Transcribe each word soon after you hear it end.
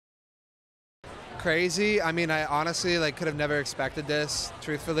crazy. I mean, I honestly like could have never expected this,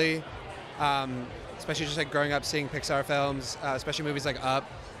 truthfully. Especially just like growing up seeing Pixar films, especially movies like Up.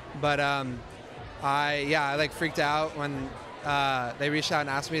 But I like freaked out when they reached out and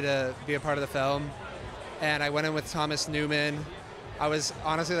asked me to be a part of the film, and I went in with Thomas Newman. I was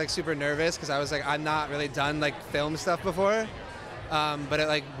honestly like super nervous because I was like, I'm not really done like film stuff before, but it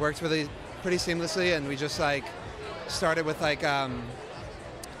like worked really pretty seamlessly, and we just like started with like a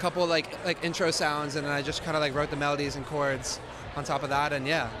couple like intro sounds, and then I just kind of like wrote the melodies and chords on top of that, and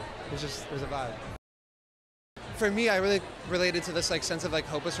yeah, it was a vibe. For me, I really related to this like sense of like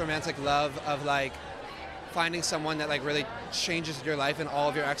hopeless romantic love of like finding someone that like really changes your life and all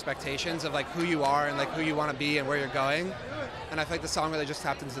of your expectations of like who you are and like who you want to be and where you're going. And I feel like the song really just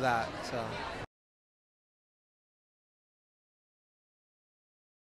tapped into that. So.